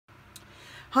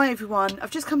Hi everyone,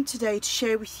 I've just come today to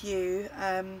share with you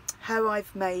how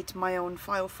I've made my own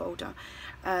file folder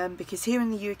because here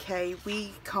in the UK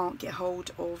we can't get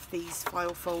hold of these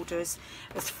file folders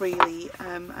as freely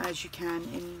as you can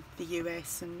in the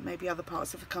US and maybe other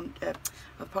parts of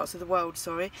the world.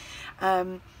 So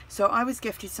I was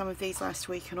gifted some of these last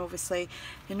week, and obviously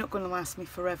they're not going to last me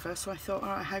forever, so I thought,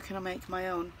 alright, how can I make my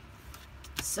own?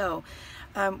 So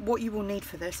what you will need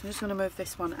for this, I'm just going to move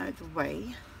this one out of the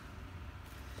way.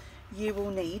 You will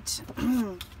need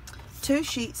 2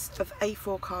 sheets of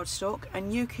A4 cardstock,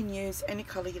 and you can use any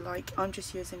colour you like. I'm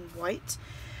just using white.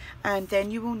 And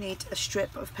then you will need a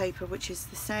strip of paper which is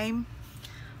the same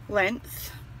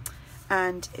length,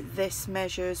 and this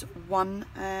measures 1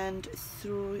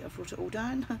 3/4. I've wrote it all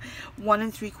down.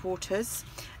 1 3/4,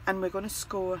 and we're going to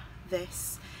score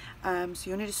this. So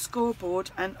you'll need a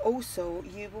scoreboard, and also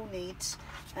you will need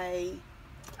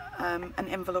an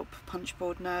envelope punch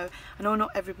board. Now I know not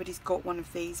everybody's got one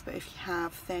of these, but if you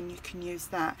have, then you can use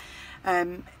that.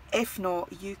 If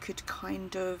not, you could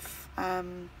kind of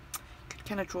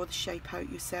draw the shape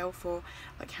out yourself, or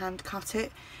like hand cut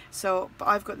it. So but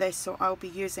I've got this, so I'll be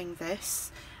using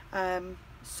this.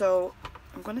 So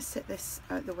I'm going to set this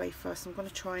out of the way first. I'm going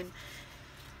to try and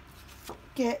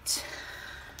get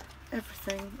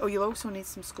everything. Oh, you'll also need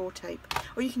some score tape,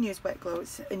 or you can use wet glue,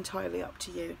 it's entirely up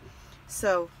to you.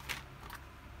 So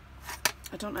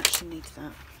I don't actually need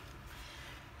that.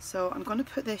 So I'm going to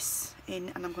put this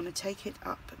in, and I'm going to take it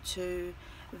up to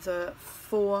the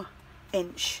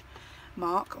 4-inch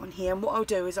mark on here. And what I'll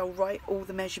do is I'll write all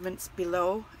the measurements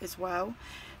below as well.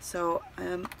 So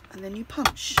and then you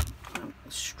punch. I'm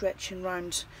stretching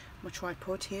around my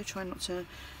tripod here, try not to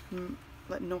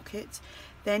knock it.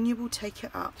 Then you will take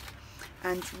it up,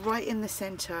 and right in the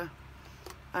centre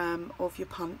of your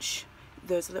punch,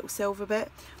 there's a little silver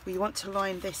bit where you want to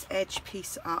line this edge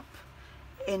piece up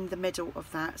in the middle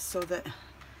of that, so that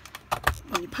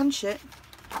when you punch it,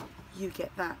 you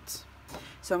get that.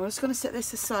 So I'm just going to set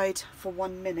this aside for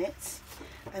 1 minute,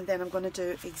 and then I'm going to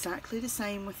do exactly the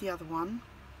same with the other one,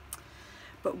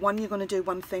 but one you're going to do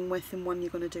one thing with, and one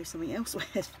you're going to do something else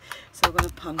with. So I'm going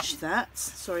to punch that.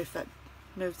 Sorry if that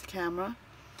moved the camera.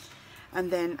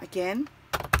 And then again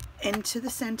into the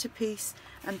centerpiece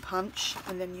and punch,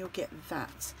 and then you'll get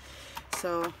that.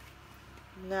 So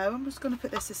now I'm just going to put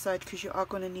this aside because you are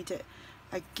going to need it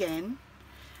again,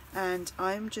 and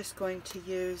I'm just going to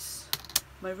use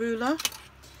my ruler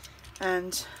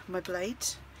and my blade,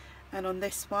 and on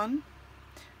this one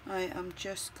I am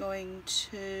just going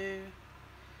to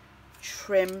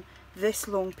trim this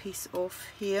long piece off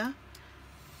here.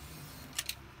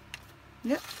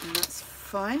 Yep, and that's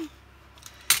fine.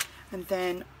 And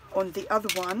then on the other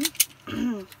one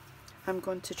I'm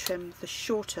going to trim the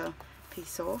shorter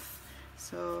piece off.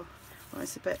 So well,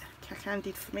 it's a bit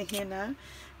candied for me here now,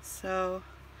 so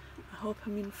I hope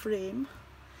I'm in frame.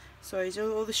 Sorry,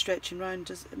 all the stretching around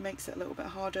it makes it a little bit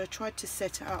harder. I tried to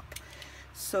set it up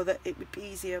so that it would be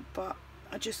easier, but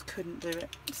I just couldn't do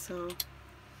it. So,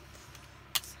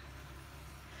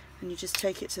 and you just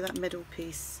take it to that middle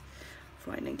piece,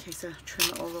 right, in case I trim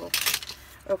it all off.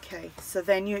 Okay, so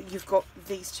then you've got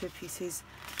these 2 pieces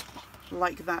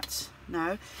like that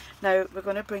now. Now we're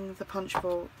going to bring the punch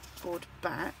board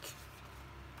back,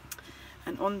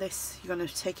 and on this you're going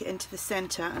to take it into the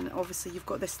centre, and obviously you've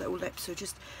got this little lip, so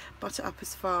just butt it up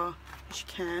as far as you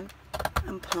can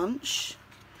and punch.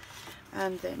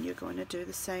 And then you're going to do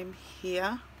the same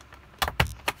here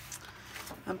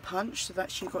and punch, so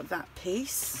that's you've got that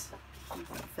piece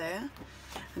there.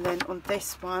 And then on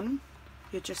this one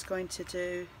you're just going to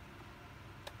do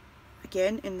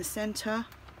again in the centre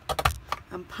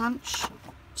and punch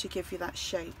to give you that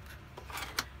shape.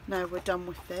 Now we're done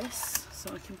with this,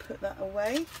 so I can put that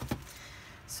away.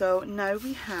 So now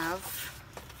we have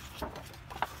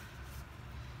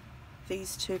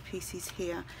these 2 pieces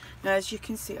here. Now as you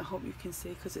can see, I hope you can see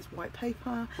because it's white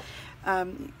paper,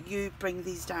 you bring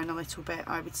these down a little bit.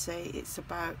 I would say it's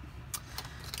about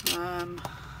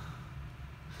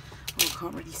I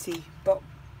can't really see, but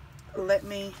let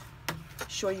me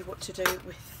show you what to do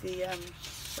with the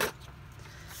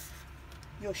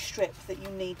your strip that you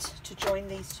need to join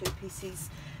these 2 pieces,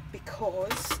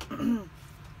 because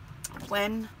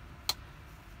when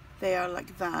they are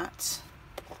like that,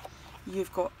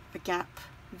 you've got a gap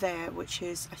there which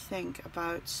is, I think,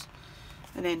 about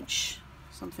 1 inch,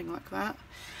 something like that.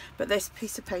 But this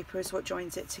piece of paper is what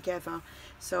joins it together,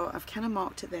 so I've kind of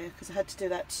marked it there because I had to do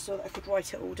that so that I could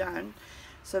write it all down.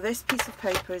 So this piece of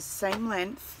paper is the same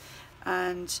length,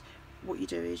 and what you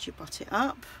do is you butt it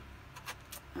up.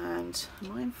 And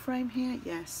am I in frame here?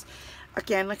 Yes.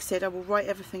 Again, like I said, I will write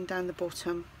everything down the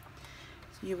bottom.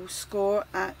 you will score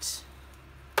at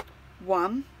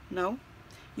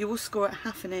you will score at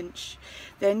 1/2 inch,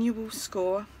 then you will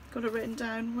score, got it written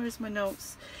down, where's my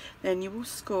notes, then you will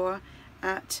score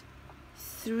at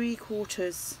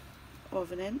 3/4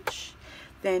 of an inch,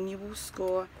 then you will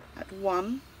score at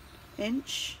 1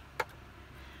 inch,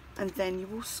 and then you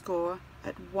will score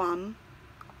at 1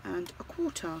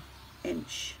 1/4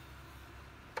 inch.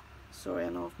 Sorry, I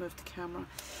know I've moved the camera.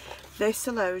 This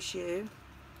allows you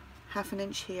 1/2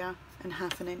 inch here and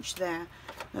 1/2 inch there.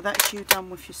 Now that's you done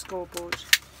with your scoreboard,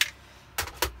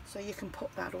 so you can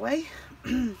put that away.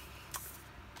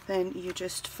 Then you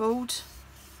just fold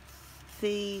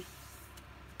the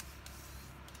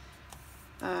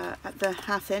at the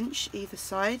 1/2 inch either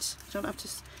side. You don't have to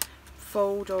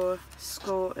fold or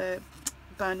score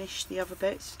burnish the other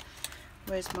bits.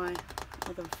 Where's my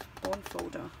other bond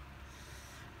folder?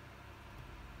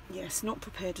 Yes, not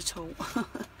prepared at all.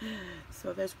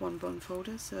 So there's one bond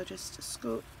folder. So just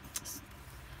score.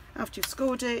 After you've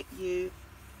scored it, you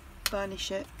burnish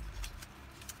it,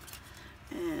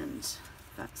 and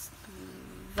that's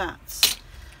that.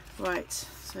 Right.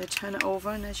 So turn it over,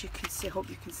 and as you can see, I hope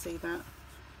you can see that.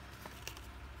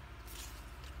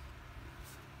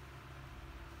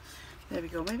 There we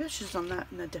go. Maybe I should have done that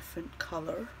in a different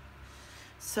colour.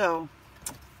 So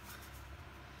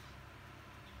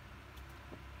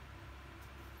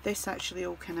this actually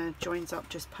all kind of joins up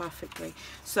just perfectly.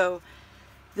 So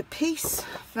the piece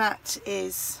that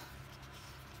is,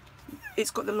 it's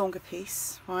got the longer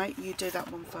piece, right? You do that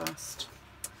one first,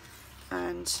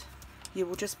 and you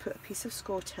will just put a piece of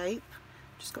score tape.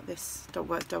 Just got this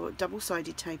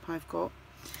double-sided tape I've got.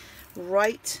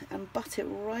 Right, and butt it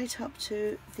right up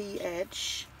to the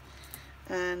edge,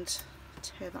 and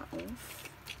tear that off.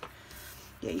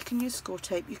 Yeah, you can use score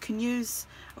tape. You can use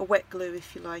a wet glue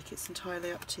if you like. It's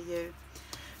entirely up to you.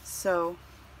 So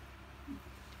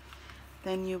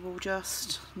then you will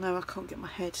just, no, I can't get my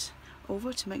head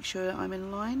over to make sure that I'm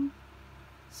in line.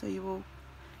 So you will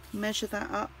measure that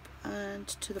up and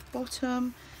to the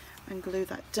bottom and glue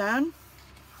that down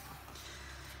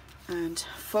and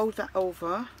fold that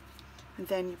over, and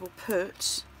then you will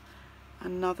put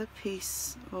another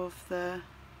piece of the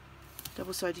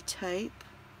double-sided tape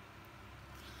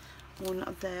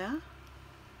on there,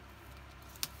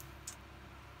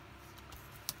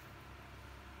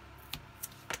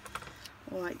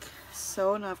 like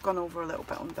so. And I've gone over a little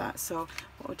bit on that, so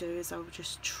what I'll do is I'll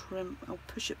just trim, I'll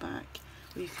push it back,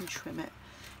 or you can trim it.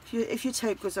 If your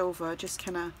tape goes over, just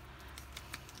kind of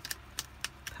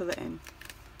pull it in,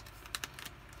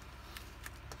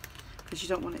 because you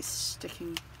don't want it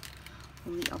sticking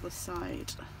on the other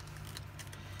side.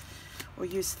 Or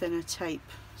use thinner tape,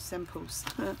 simples.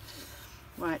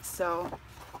 Right, so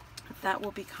that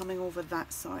will be coming over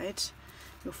that side.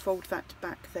 You'll fold that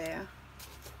back there.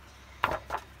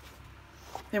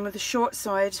 Then with the short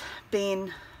side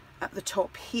being at the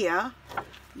top here,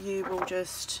 you will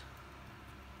just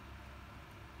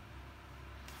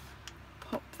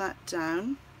pop that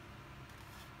down.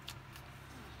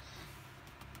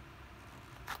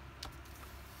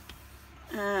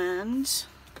 And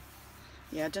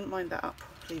yeah, I didn't line that up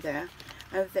properly there.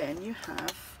 And then you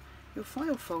have your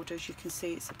file folder. As you can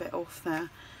see, it's a bit off there.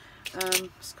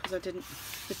 It's because I didn't,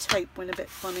 the tape went a bit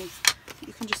funny.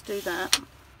 You can just do that,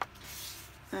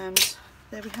 and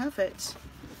there we have it.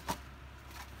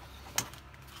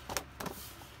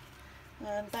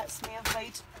 And that's me.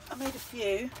 I made a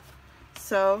few.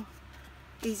 So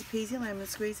easy peasy, lemon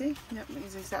squeezy. Yep,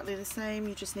 it's exactly the same.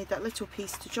 You just need that little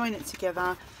piece to join it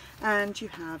together, and you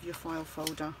have your file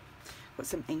folder. Got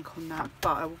some ink on that,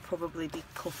 but I will probably be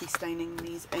coffee staining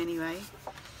these anyway.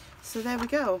 So there we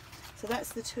go. So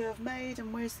that's the two I've made,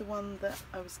 and where's the one that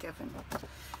I was given?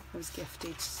 I was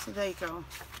gifted. So there you go.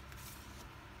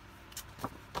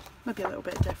 Maybe a little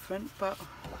bit different, but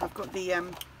I've got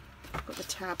the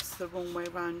tabs the wrong way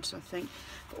around, I think.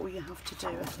 But all you have to do,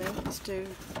 I think, is do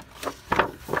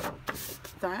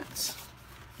that,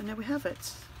 and there we have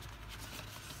it.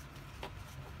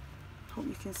 Hope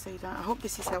you can see that. I hope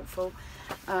this is helpful.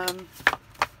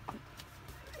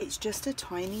 It's just a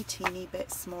tiny teeny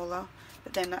bit smaller,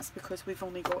 but then that's because we've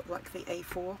only got like the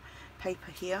A4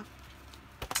 paper here.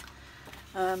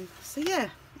 So yeah,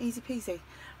 easy peasy.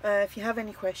 If you have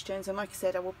any questions, and like I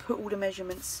said, I will put all the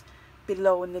measurements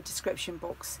below in the description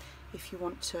box if you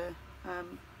want to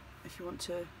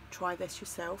try this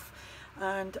yourself.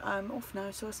 And I'm off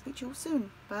now, so I'll speak to you all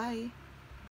soon. Bye.